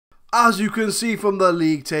As you can see from the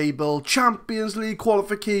league table, Champions League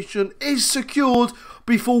qualification is secured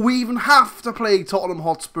before we even have to play Tottenham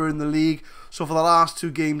Hotspur in the league. So for the last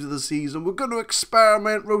 2 games of the season, we're going to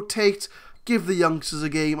experiment, rotate, give the youngsters a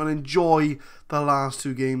game and enjoy the last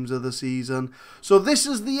 2 games of the season. So this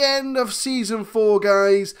is the end of Season 4,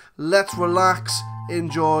 guys. Let's relax,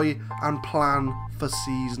 enjoy and plan for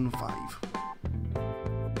Season 5.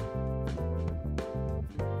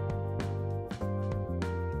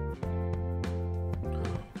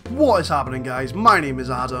 What is happening, guys? My name is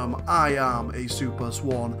Adam, I am a Super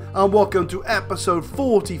Swan, and welcome to episode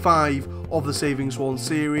 45 of the Saving Swans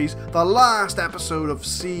series, the last episode of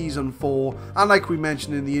Season 4, and like we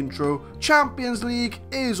mentioned in the intro, Champions League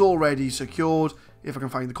is already secured, if I can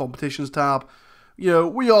find the competitions tab. You know,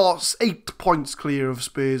 we are 8 points clear of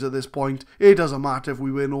Spurs at this point. It doesn't matter if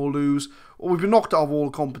we win or lose. We've been knocked out of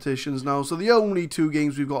all competitions now, so the only 2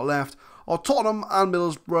 games we've got left are Tottenham and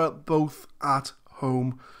Middlesbrough, both at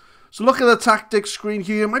home. So look at the tactics screen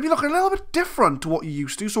here, it might be looking a little bit different to what you're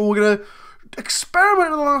used to, so we're going to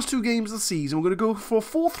experiment in the last 2 games of the season. We're going to go for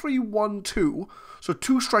a 4-3-1-2, so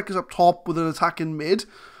 2 strikers up top with an attack in mid.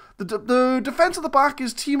 The defence at the back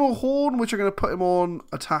is Timo Horn, which I'm going to put him on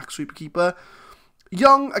attack sweeper keeper.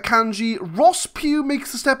 Young Akanji, Ross Pugh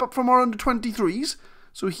makes the step up from our under-23s,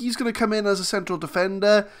 so he's going to come in as a central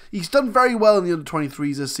defender. He's done very well in the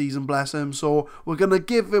under-23s this season, bless him, so we're going to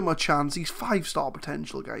give him a chance. He's 5-star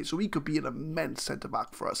potential, guys, so he could be an immense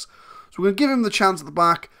centre-back for us. So we're going to give him the chance at the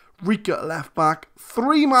back. Rika at left-back.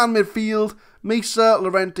 3-man midfield. Mesa,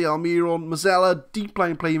 Llorente, Almiron, Mazzella,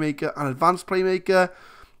 deep-line playmaker and advanced playmaker.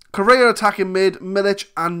 Correa attacking mid, Milic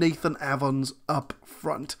and Nathan Evans up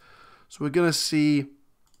front. So we're going to see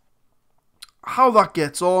how that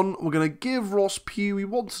gets on. We're going to give Ross Pugh, he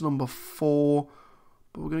wants number 4,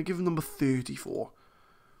 but we're going to give him number 34.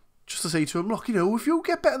 Just to say to him, look, you know, if you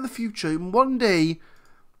get better in the future, one day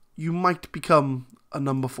you might become a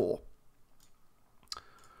number 4.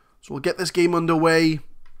 So we'll get this game underway.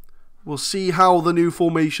 We'll see how the new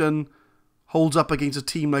formation holds up against a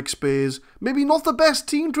team like Spurs. Maybe not the best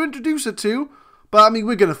team to introduce it to, but I mean,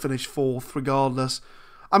 we're going to finish 4th regardless.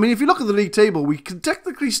 I mean, if you look at the league table, we can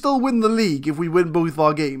technically still win the league if we win both of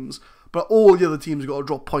our games. But all the other teams have got to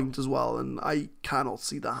drop points as well, and I cannot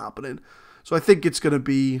see that happening. So I think it's going to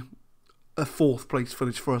be a 4th place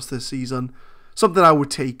finish for us this season. Something I would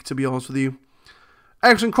take, to be honest with you.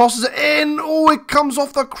 Ericsson crosses it in. Oh, it comes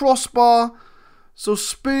off the crossbar. So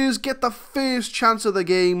Spurs get the first chance of the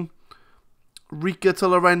game. Rika to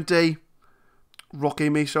Llorente. Roque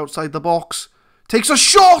Mesa outside the box. Takes a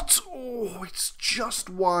shot! Oh, it's just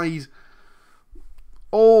wide.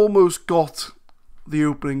 Almost got the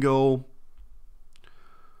opening goal.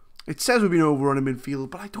 It says we've been overrun in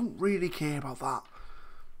midfield, but I don't really care about that.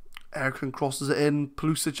 Ericsson crosses it in.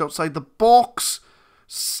 Pulisic outside the box.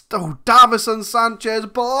 Oh, Davison Sanchez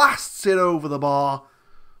blasts it over the bar.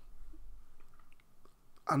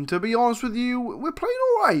 And to be honest with you, we're playing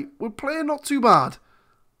alright. We're playing not too bad.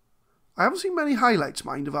 I haven't seen many highlights,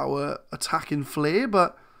 mind, of our attacking flair,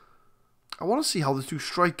 but I want to see how the 2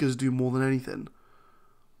 strikers do more than anything.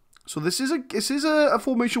 So this is a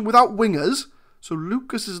formation without wingers, so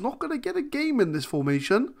Lucas is not going to get a game in this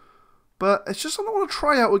formation, but it's just something I want to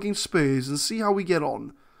try out against Spurs and see how we get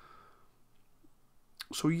on.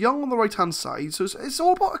 So Young on the right-hand side, so it's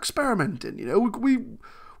all about experimenting, you know.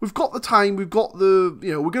 We've got the time, we've got the,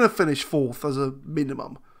 you know, we're going to finish 4th as a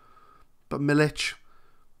minimum. But Milic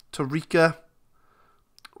to Rika.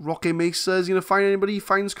 Roque Mesa, is he going to find anybody? He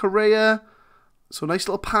finds Correa. So nice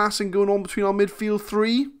little passing going on between our midfield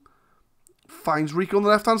 3. Finds Rika on the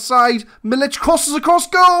left-hand side. Milic crosses across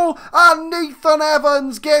goal. And Nathan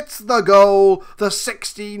Evans gets the goal. The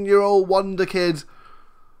 16-year-old wonder kid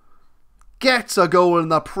gets a goal in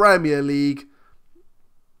the Premier League.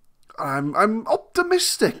 I'm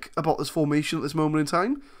optimistic about this formation at this moment in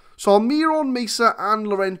time. So Almiron, Mesa and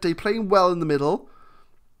Llorente playing well in the middle.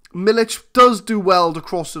 Milic does do well to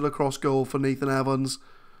cross it across goal for Nathan Evans.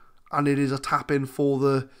 And it is a tap-in for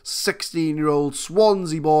the 16-year-old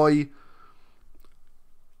Swansea boy.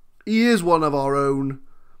 He is one of our own.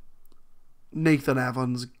 Nathan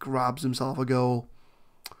Evans grabs himself a goal.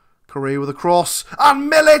 Correa with a cross.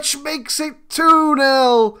 And Milic makes it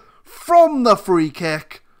 2-0 from the free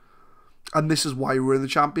kick. And this is why we're in the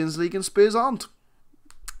Champions League and Spurs aren't.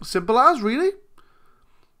 Simple as, really.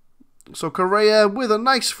 So Correa with a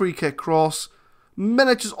nice free kick cross.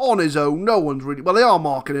 Milic is on his own. No one's really... Well, they are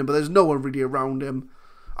marking him, but there's no one really around him.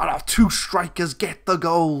 And our 2 strikers get the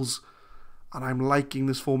goals. And I'm liking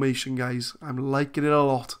this formation, guys. I'm liking it a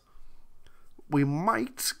lot. We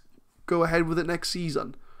might go ahead with it next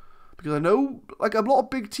season. Because I know like a lot of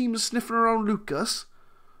big teams sniffing around Lucas.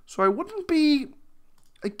 So I wouldn't be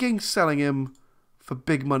against selling him for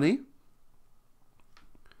big money.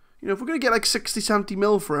 You know, if we're going to get like 60, 70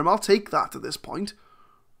 mil for him, I'll take that at this point.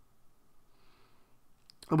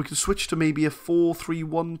 And we can switch to maybe a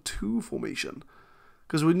 4-3-1-2 formation.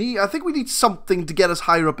 Because I think we need something to get us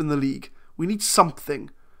higher up in the league. We need something.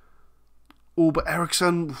 Oh, but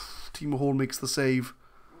Eriksson, Timo Horn makes the save.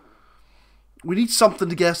 We need something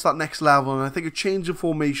to get us that next level, and I think a change of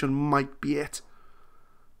formation might be it.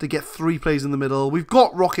 To get 3 players in the middle. We've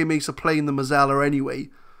got Roque Mesa playing the Mazzella anyway,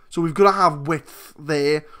 so we've got to have width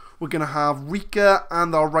there. We're going to have Rika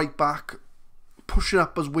and our right back pushing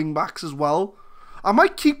up as wing backs as well. I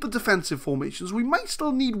might keep the defensive formations. We might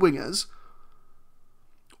still need wingers.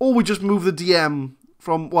 Or we just move the DM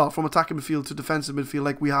from attacking midfield to defensive midfield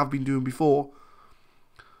like we have been doing before.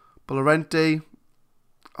 Lorente,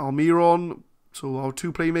 Almiron, so our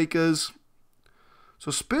 2 playmakers.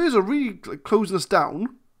 So Spurs are really closing us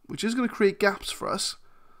down, which is going to create gaps for us.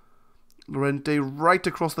 Lorente right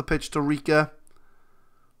across the pitch to Rika.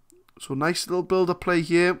 So nice little build-up play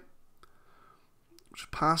here. Just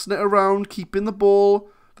passing it around, keeping the ball.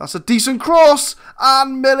 That's a decent cross.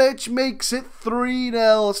 And Milic makes it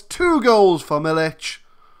 3-0. It's 2 goals for Milic.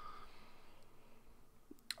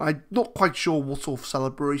 I'm not quite sure what sort of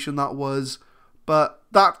celebration that was. But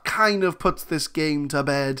that kind of puts this game to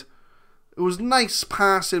bed. It was nice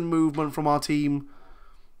passing movement from our team.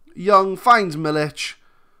 Young finds Milic.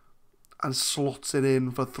 And slots it in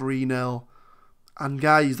for 3-0. And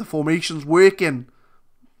guys, the formation's working.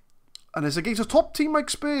 And it's against a top team like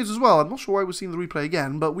Spurs as well. I'm not sure why we're seeing the replay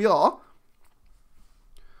again, but we are.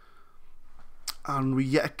 And we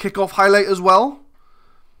get a kick-off highlight as well.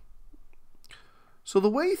 So the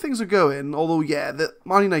way things are going, although, yeah,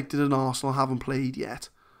 Man United and Arsenal haven't played yet,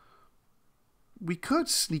 we could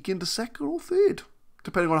sneak into 2nd or 3rd,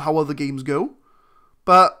 depending on how other games go.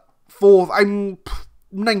 But 4th, I'm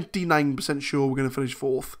 99% sure we're going to finish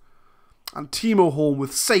 4th. And Timo Horn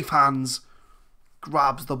with safe hands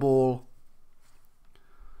grabs the ball.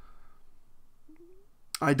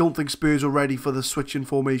 I don't think Spurs were ready for the switch in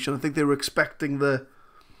formation. I think they were expecting the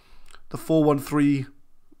 4-1-3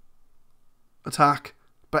 attack.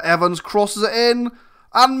 But Evans crosses it in.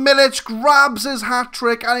 And Milic grabs his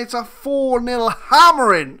hat-trick. And it's a 4-0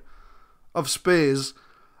 hammering of Spurs.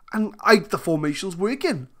 And the formation's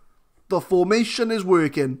working. The formation is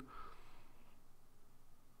working.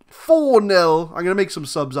 4-0. I'm going to make some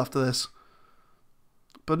subs after this.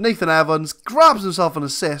 But Nathan Evans grabs himself an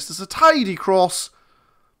assist. It's a tidy cross.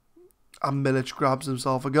 And Milic grabs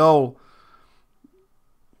himself a goal.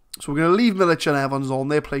 So we're going to leave Milic and Evans on.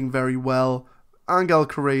 They're playing very well. Angel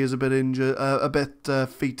Correa is a bit injured,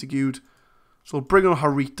 fatigued. So we'll bring on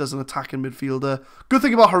Harit as an attacking midfielder. Good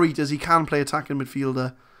thing about Harit is he can play attacking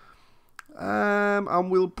midfielder.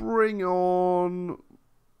 And we'll bring on...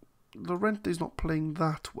 Lorente's not playing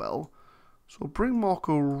that well. So we'll bring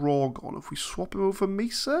Marco Rog on if we swap him over for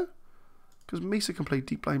Mesa. Because Mesa can play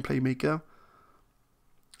deep line playmaker.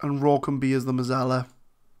 And Rog can be as the Mazzella.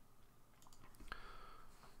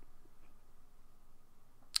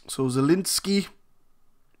 So Zielinski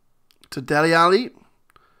to Dele Alli.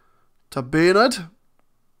 To Bernard.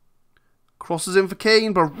 Crosses in for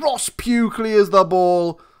Kane, but Ross Pugh clears the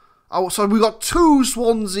ball. Oh, so we got 2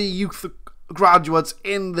 Swansea youth graduates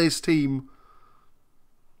in this team.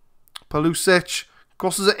 Pulisic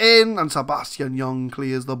crosses it in, and Sebastian Young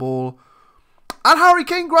clears the ball. And Harry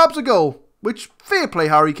Kane grabs a goal. Which, fair play,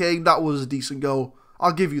 Harry Kane. That was a decent goal.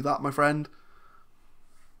 I'll give you that, my friend.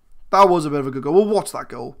 That was a bit of a good goal. We'll watch that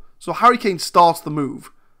goal. So Harry Kane starts the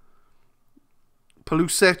move.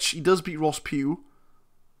 Pulisic, he does beat Ross Pugh.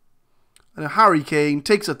 And Harry Kane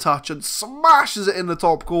takes a touch and smashes it in the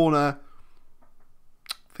top corner.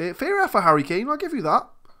 Fair effort, Harry Kane. I'll give you that.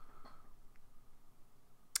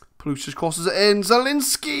 Pulisic crosses it in.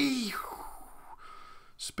 Zielinski.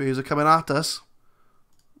 Spurs are coming at us.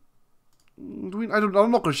 I'm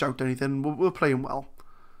not going to shout anything. We're playing well.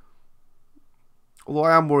 Although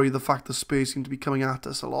I am worried the fact that Spurs seem to be coming at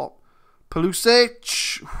us a lot.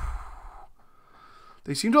 Pulisic.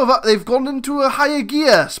 They seem to have... They've gone into a higher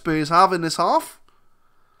gear, Spurs have, in this half.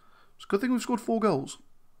 It's a good thing we've scored 4 goals.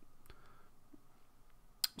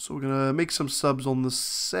 So we're going to make some subs on the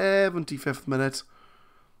 75th minute.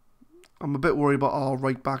 I'm a bit worried about our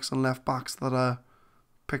right backs and left backs that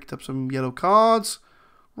picked up some yellow cards.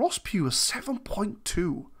 Ross Pugh is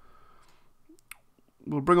 7.2.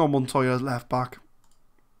 We'll bring on Montoya as left back.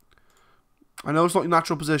 I know it's not your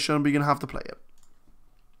natural position, but you're going to have to play it.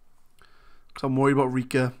 Because I'm worried about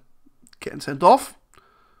Rika getting sent off.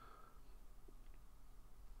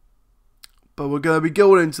 But we're going to be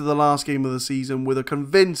going into the last game of the season with a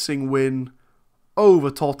convincing win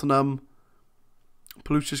over Tottenham.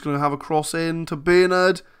 Palucci's going to have a cross in to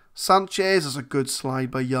Bernard. Sanchez. That's a good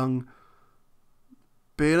slide by Young.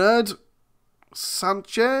 Bernard.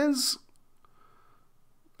 Sanchez.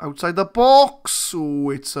 Outside the box. Oh,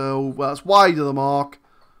 it's wide of the mark.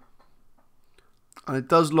 And it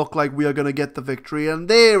does look like we are going to get the victory. And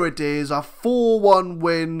there it is. A 4-1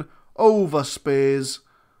 win over Spurs.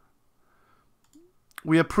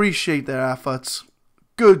 We appreciate their efforts.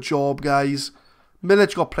 Good job, guys.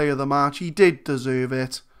 Milic got player of the match. He did deserve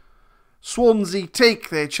it. Swansea take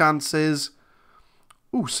their chances.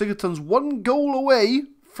 Ooh, Sigurdson's 1 goal away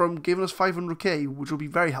from giving us 500k, which will be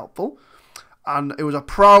very helpful. And it was a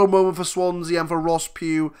proud moment for Swansea and for Ross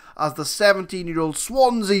Pugh as the 17-year-old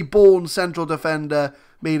Swansea-born central defender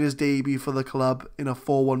made his debut for the club in a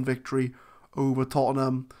 4-1 victory over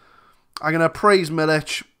Tottenham. I'm going to praise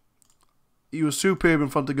Milic. He was superb in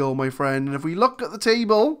front of goal, my friend. And if we look at the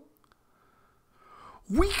table,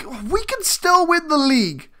 we can still win the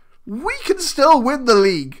league. We can still win the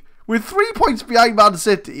league. We're 3 points behind Man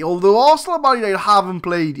City, although Arsenal and Man United haven't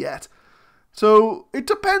played yet. So it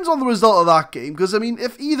depends on the result of that game. Because, I mean,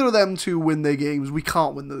 if either of them two win their games, we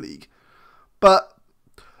can't win the league. But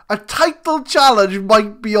a title challenge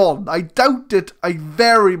might be on. I doubt it. I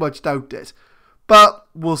very much doubt it. But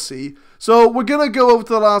we'll see. So we're going to go over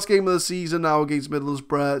to the last game of the season now against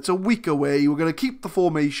Middlesbrough. It's a week away. We're going to keep the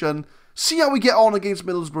formation. See how we get on against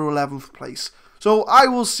Middlesbrough 11th place. So I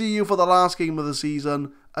will see you for the last game of the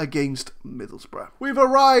season against Middlesbrough. We've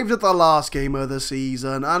arrived at the last game of the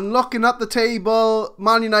season. And looking at the table,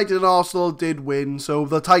 Man United and Arsenal did win. So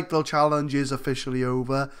the title challenge is officially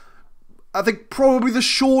over. I think probably the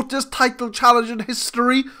shortest title challenge in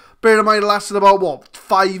history. Bear in mind it lasted about, what,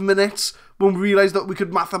 5 minutes? When we realised that we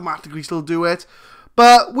could mathematically still do it.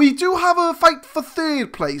 But we do have a fight for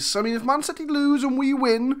 3rd place. I mean, if Man City lose and we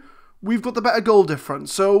win, we've got the better goal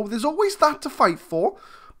difference. So there's always that to fight for.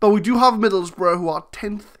 But we do have Middlesbrough, who are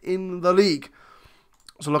 10th in the league.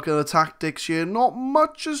 So looking at the tactics here, not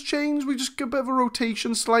much has changed. We just get a bit of a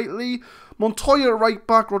rotation slightly. Montoya at right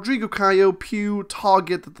back, Rodrigo Caio, Pugh,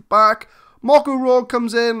 Target at the back. Marco Rog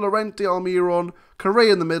comes in, Llorente, Almiron,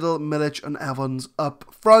 Correa in the middle, Milic and Evans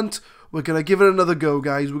up front. We're going to give it another go,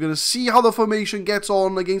 guys. We're going to see how the formation gets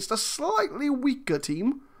on against a slightly weaker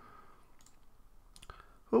team.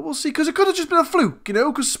 But we'll see, because it could have just been a fluke, you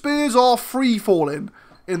know, because Spurs are free-falling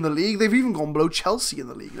in the league. They've even gone below Chelsea in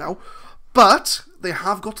the league now. But they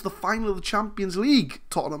have got to the final of the Champions League,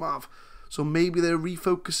 Tottenham have. So maybe they're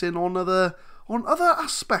refocusing on other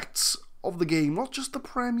aspects of the game, not just the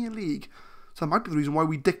Premier League. So that might be the reason why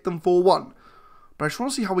we dicked them 4-1. But I just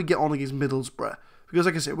want to see how we get on against Middlesbrough. Because,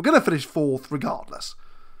 like I say, we're going to finish 4th regardless.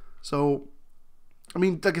 So, I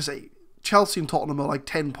mean, like I say, Chelsea and Tottenham are like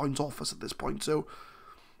 10 points off us at this point. So,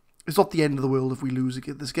 it's not the end of the world if we lose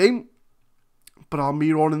this game. But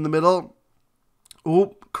Almiron in the middle.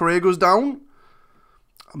 Oh, Correa goes down.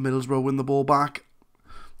 And Middlesbrough win the ball back.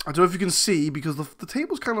 I don't know if you can see, because the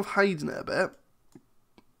table's kind of hiding it a bit.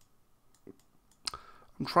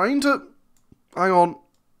 I'm trying to... Hang on.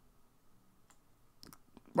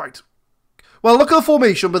 Right. Well, look at the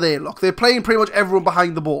formation, but there, look. They're playing pretty much everyone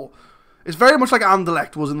behind the ball. It's very much like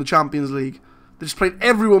Anderlecht was in the Champions League. They just played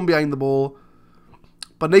everyone behind the ball.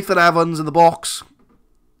 But Nathan Evans in the box.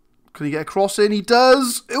 Can he get a cross in? He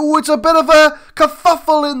does. Oh, it's a bit of a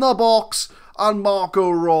kerfuffle in the box. And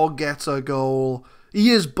Marco Rog gets a goal.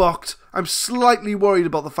 He is bucked. I'm slightly worried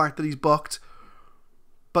about the fact that he's bucked.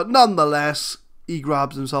 But nonetheless, he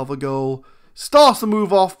grabs himself a goal. Starts to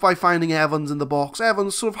move off by finding Evans in the box.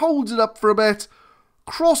 Evans sort of holds it up for a bit.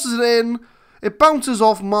 Crosses it in. It bounces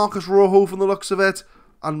off Marcus Rojo from the looks of it.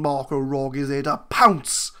 And Marco Rog is there to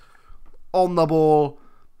pounce on the ball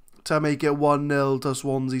to make it 1-0 to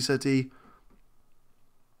Swansea City.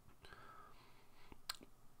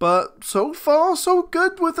 But so far, so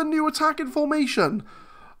good with the new attacking formation.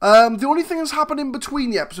 The only thing that's happened in between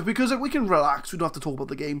the episode, because we can relax, we don't have to talk about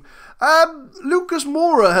the game. Lucas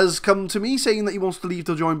Moura has come to me saying that he wants to leave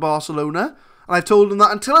to join Barcelona. And I've told him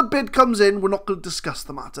that until a bid comes in, we're not going to discuss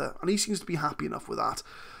the matter. And he seems to be happy enough with that.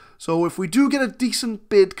 So if we do get a decent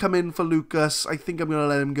bid come in for Lucas, I think I'm going to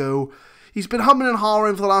let him go. He's been humming and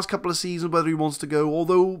hawing for the last couple of seasons whether he wants to go,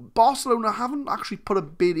 although Barcelona haven't actually put a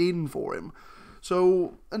bid in for him.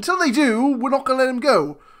 So until they do, we're not going to let him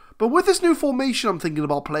go. But with this new formation I'm thinking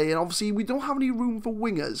about playing, obviously we don't have any room for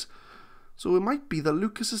wingers. So it might be that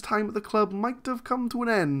Lucas's time at the club might have come to an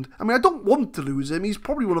end. I mean, I don't want to lose him. He's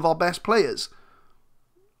probably one of our best players.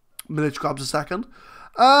 Milic grabs a second.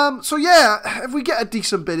 So yeah, if we get a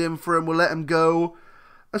decent bid in for him, we'll let him go.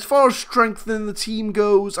 As far as strengthening the team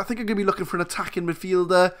goes, I think I'm going to be looking for an attacking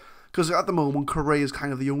midfielder, because at the moment, Correa is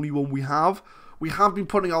kind of the only one we have. We have been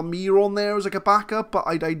putting Almira on there as like a backup, but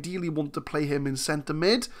I'd ideally want to play him in centre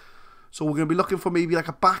mid. So we're going to be looking for maybe like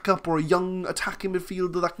a backup or a young attacking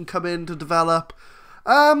midfielder that can come in to develop.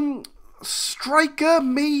 Striker,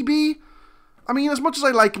 maybe. I mean, as much as I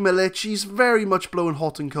like Milic, he's very much blowing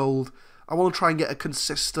hot and cold. I want to try and get a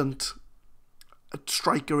consistent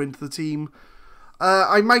striker into the team.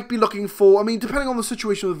 I might be looking for, I mean, depending on the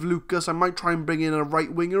situation with Lucas, I might try and bring in a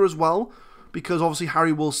right winger as well. Because obviously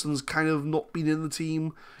Harry Wilson's kind of not been in the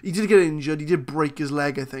team. He did get injured. He did break his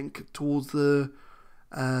leg, I think, towards the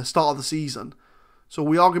start of the season. So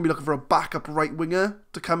we are going to be looking for a backup right winger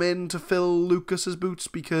to come in to fill Lucas's boots.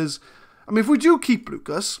 Because, I mean, if we do keep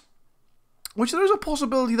Lucas, which there is a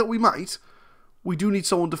possibility that we might, we do need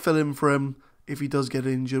someone to fill in for him if he does get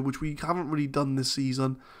injured, which we haven't really done this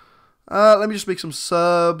season. Let me just make some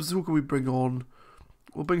subs. Who can we bring on?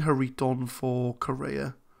 We'll bring Harit on for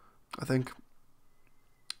Correa, I think.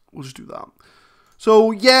 We'll just do that.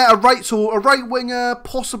 So yeah, a right winger,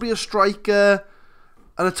 possibly a striker,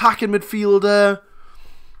 an attacking midfielder,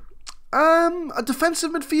 a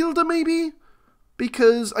defensive midfielder maybe,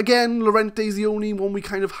 because again, Llorente's the only one we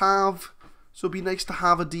kind of have. So it'd be nice to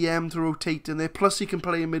have a DM to rotate in there. Plus he can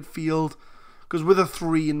play in midfield, because with a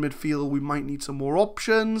 3 in midfield, we might need some more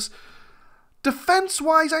options.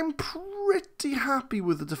 Defense-wise, I'm pretty happy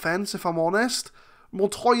with the defense, if I'm honest.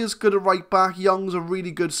 Montoya's good at right back. Young's a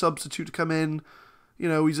really good substitute to come in. You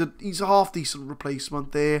know, he's a half decent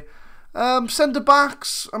replacement there. Centre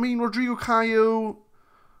backs, I mean, Rodrigo Caio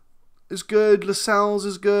is good. Lascelles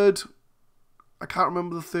is good. I can't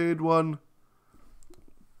remember the third one.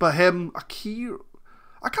 But him, Akir,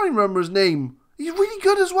 I can't even remember his name. He's really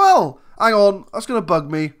good as well. Hang on, that's going to bug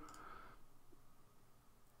me.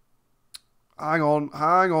 Hang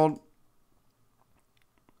on.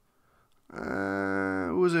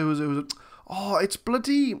 Who is it? Oh, it's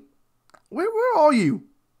bloody... Where are you?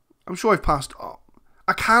 I'm sure I've passed... Oh,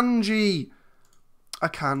 Akanji.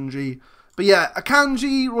 But yeah,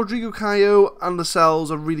 Akanji, Rodrigo Caio, and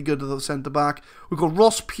Lascelles are really good at the centre-back. We've got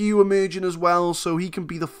Ross Pugh emerging as well, so he can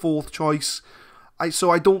be the 4th choice.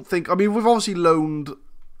 So I don't think... I mean, we've obviously loaned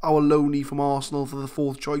our loanee from Arsenal for the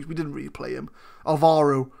 4th choice. We didn't really play him.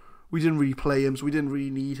 Alvaro, we didn't really play him, so we didn't really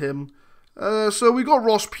need him. So we got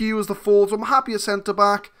Ross Pugh as the 4th. So I'm happy at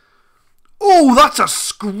centre-back. Oh, that's a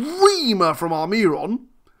screamer from Almiron.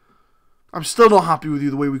 I'm still not happy with you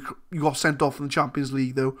the way you got sent off in the Champions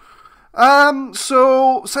League, though.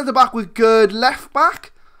 So centre-back with good.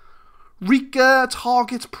 Left-back, Rika.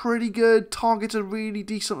 Target's pretty good. Target's a really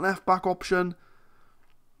decent left-back option.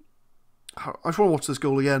 I just want to watch this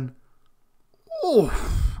goal again. Oh,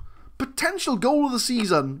 potential goal of the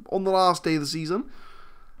season on the last day of the season.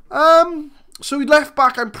 So left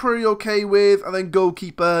back I'm pretty okay with, and then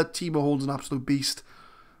goalkeeper, Timo Horn's an absolute beast,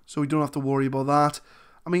 so we don't have to worry about that.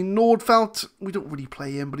 I mean, Nordfeldt, we don't really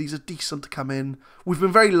play him, but he's a decent to come in. We've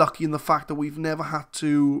been very lucky in the fact that we've never had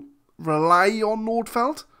to rely on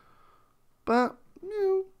Nordfeldt, but, you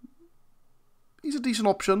know, he's a decent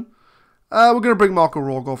option. We're going to bring Marco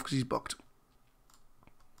Rogov because he's booked.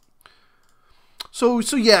 So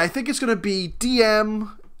yeah, I think it's going to be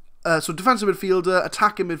DM, so defensive midfielder,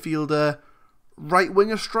 attacking midfielder, right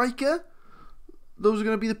winger, striker. Those are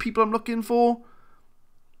going to be the people I'm looking for.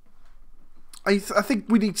 I think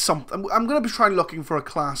we need something. I'm going to be trying looking for a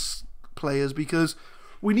class players because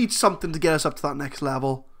we need something to get us up to that next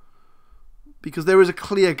level. Because there is a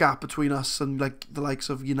clear gap between us and like the likes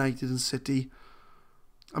of United and City.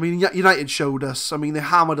 I mean, United showed us. I mean, they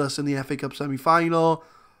hammered us in the FA Cup semi-final.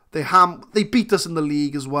 They beat us in the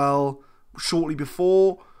league as well shortly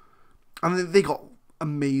before. And they got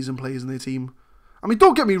amazing players in their team. I mean,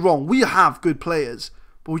 don't get me wrong. We have good players.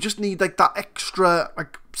 But we just need like that extra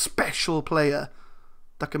like special player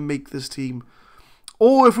that can make this team.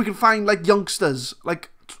 Or if we can find like youngsters,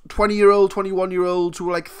 like 20-year-old, 21-year-olds who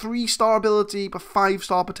are like 3-star ability but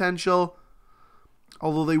 5-star potential.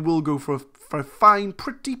 Although they will go for a fine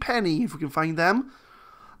pretty penny if we can find them.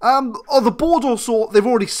 The board also, they've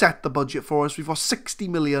already set the budget for us. We've got 60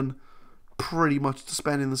 million pretty much to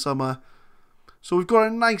spend in the summer. So we've got a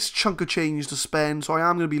nice chunk of change to spend, so I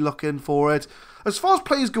am going to be looking for it. As far as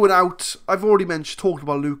players going out, I've already talked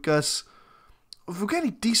about Lucas. If we get any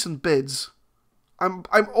decent bids, I'm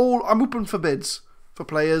open for bids for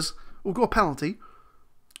players. We'll go a penalty,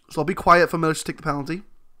 so I'll be quiet for Milic to take the penalty.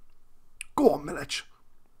 Go on, Milic.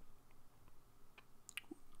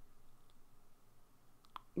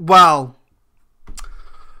 Well,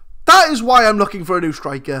 that is why I'm looking for a new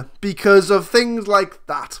striker, because of things like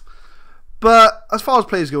that. But as far as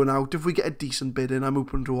players going out, if we get a decent bid in, I'm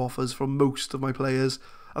open to offers from most of my players.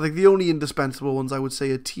 I think the only indispensable ones I would say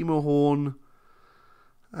are Timo Horn,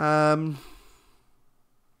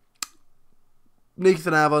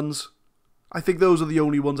 Nathan Evans. I think those are the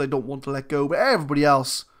only ones I don't want to let go. But everybody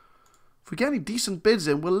else, if we get any decent bids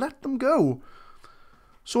in, we'll let them go.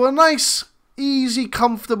 So a nice, easy,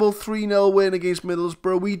 comfortable 3-0 win against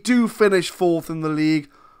Middlesbrough. We do finish 4th in the league.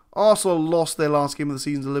 Arsenal lost their last game of the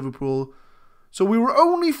season to Liverpool. So we were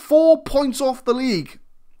only 4 points off the league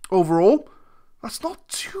overall. That's not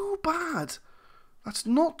too bad. That's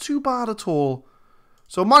not too bad at all.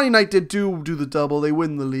 So Man United do the double. They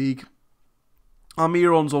win the league.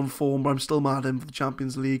 Almiron's on form, but I'm still mad at him for the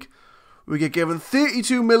Champions League. We get given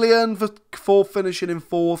 32 million for finishing in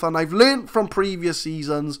 4th. And I've learnt from previous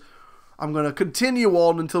seasons, I'm going to continue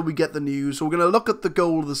on until we get the news. So we're going to look at the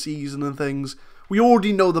goal of the season and things. We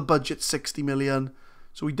already know the budget's 60 million.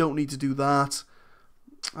 So we don't need to do that.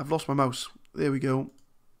 I've lost my mouse. There we go.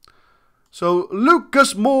 So,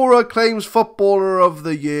 Lucas Moura claims Footballer of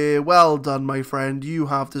the Year. Well done, my friend. You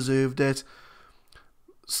have deserved it.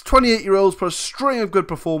 28-year-olds put a string of good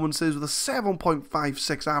performances with a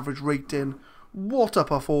 7.56 average rating. What a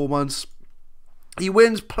performance. He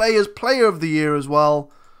wins Player of the Year as well.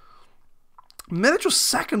 Milic was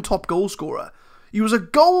second top goal scorer. He was a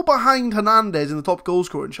goal behind Hernandez in the top goal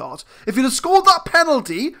scoring chart. If he'd have scored that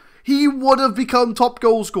penalty, he would have become top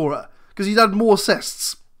goal scorer because he'd had more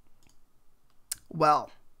assists.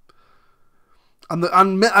 Well,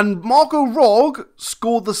 and Marco Rog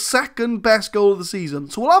scored the second best goal of the season.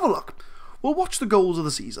 So we'll have a look. We'll watch the goals of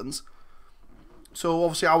the seasons. So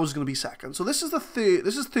obviously I was going to be second. So this is the third.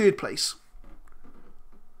 This is third place.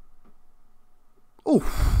 Oh,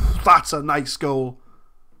 that's a nice goal.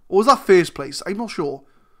 Or was that first place? I'm not sure.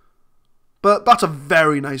 But that's a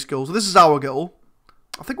very nice goal. So this is our goal.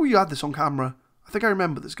 I think we had this on camera. I think I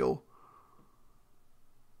remember this goal.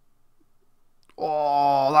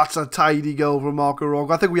 Oh, that's a tidy goal from Marco Rog.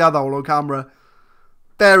 I think we had that one on camera.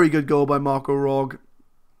 Very good goal by Marco Rog.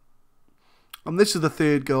 And this is the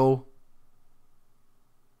third goal.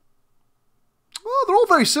 Oh, they're all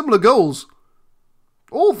very similar goals.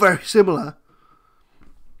 All very similar.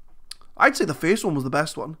 I'd say the first one was the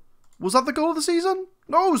best one. Was that the goal of the season?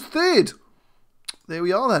 No, it was third. There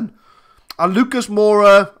we are then. And Lucas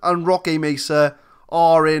Moura and Roque Mesa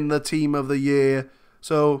are in the team of the year.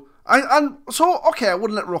 So okay, I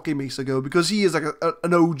wouldn't let Roque Mesa go because he is like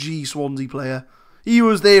an OG Swansea player. He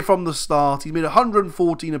was there from the start. He's made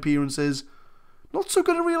 114 appearances. Not so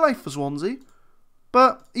good in real life for Swansea.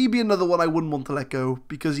 But he'd be another one I wouldn't want to let go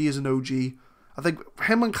because he is an OG. I think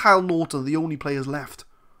him and Kyle Norton are the only players left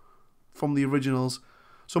from the originals.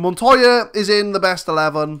 So Montoya is in the best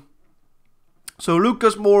 11. So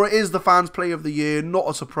Lucas Moura is the fans' player of the year. Not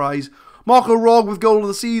a surprise. Marco Rog with goal of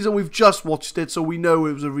the season. We've just watched it, so we know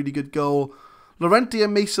it was a really good goal. Llorente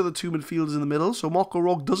and Mesa, the two midfielders in the middle. So Marco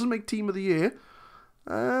Rog doesn't make team of the year.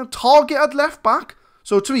 Target at left back.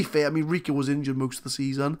 So to be fair, I mean, Rica was injured most of the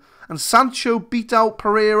season. And Sancho beat out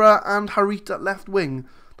Pereira and Harit at left wing.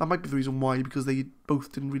 That might be the reason why, because they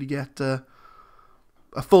both didn't really get a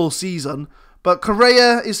full season. But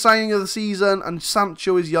Correa is signing of the season and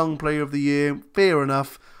Sancho is young player of the year. Fair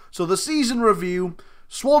enough. So the season review.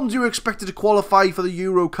 Swansea were expected to qualify for the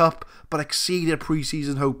Euro Cup, but exceeded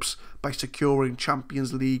pre-season hopes by securing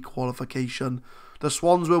Champions League qualification. The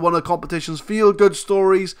Swans were one of the competition's feel-good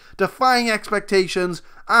stories, defying expectations,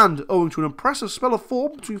 and owing to an impressive spell of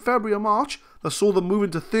form between February and March that saw them move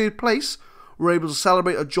into third place, were able to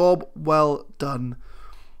celebrate a job well done.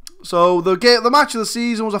 So the match of the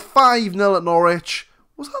season was a 5-0 at Norwich.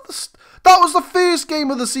 Was that was the first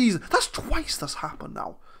game of the season? That's twice that's happened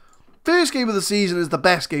now. First game of the season is the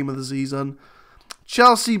best game of the season.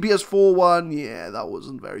 Chelsea beat us 4-1. Yeah, that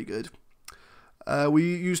wasn't very good.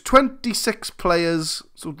 We used 26 players,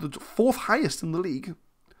 so the fourth highest in the league.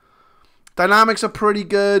 Dynamics are pretty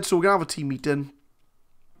good, so we're going to have a team meeting.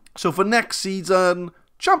 So for next season,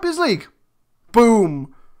 Champions League.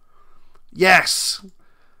 Boom. Yes.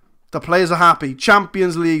 The players are happy.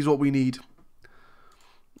 Champions League is what we need.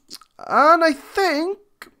 And I think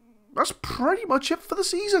that's pretty much it for the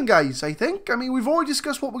season, guys, I think. I mean, we've already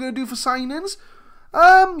discussed what we're going to do for signings.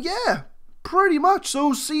 Yeah, pretty much.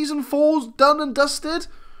 So, season 4's done and dusted.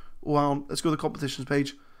 Well, let's go to the competitions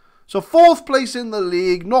page. So, 4th place in the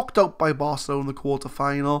league, knocked out by Barcelona in the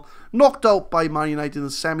quarter-final, knocked out by Man United in the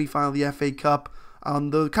semi-final of the FA Cup,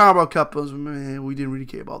 and the Carabao Cup was, we didn't really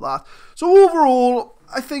care about that. So, overall,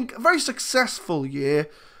 I think a very successful year.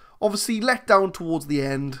 Obviously, let down towards the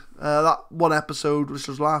end. That one episode, which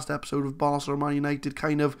was last episode of Barcelona Man United,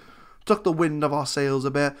 kind of took the wind off our sails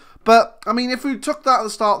a bit. But, I mean, if we took that at the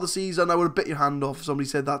start of the season, I would have bit your hand off if somebody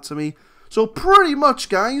said that to me. So pretty much,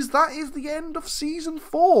 guys, that is the end of Season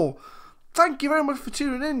 4. Thank you very much for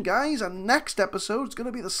tuning in, guys, and next episode is going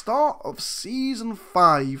to be the start of Season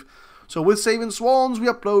 5. So with Saving Swans, we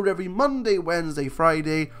upload every Monday, Wednesday,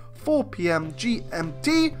 Friday, 4 PM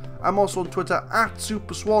GMT. I'm also on Twitter at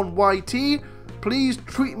SuperswanYT. Please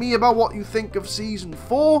tweet me about what you think of Season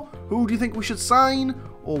 4. Who do you think we should sign?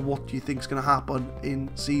 Or what do you think is going to happen in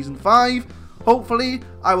Season 5? Hopefully,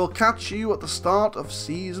 I will catch you at the start of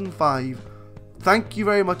Season 5. Thank you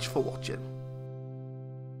very much for watching.